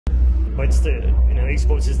But it's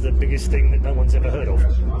eSports is the biggest thing that no one's ever heard of,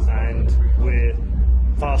 and we're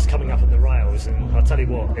fast coming up on the rails. And I'll tell you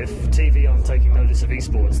what, if TV aren't taking notice of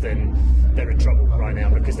eSports, then they're in trouble right now,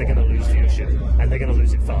 because they're going to lose viewership, and they're going to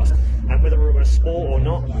lose it fast. And whether we're a sport or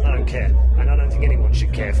not, I don't care, and I don't think anyone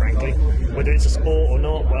should care, frankly. Whether it's a sport or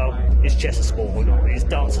not, well, is chess a sport or not? Is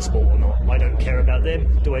dance a sport or not? I don't care about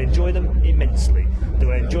them. Do I enjoy them? Immensely.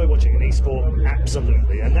 Do I enjoy watching an eSport?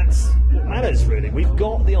 Absolutely. And that's what matters, really. We've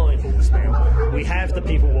got the eyeballs now. We have the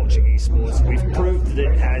people watching eSports. We've proved that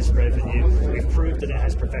it has revenue. We've proved that it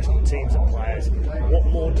has professional teams and players. What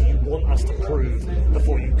more do you want us to prove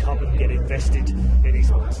before you come and get invested in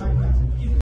eSports?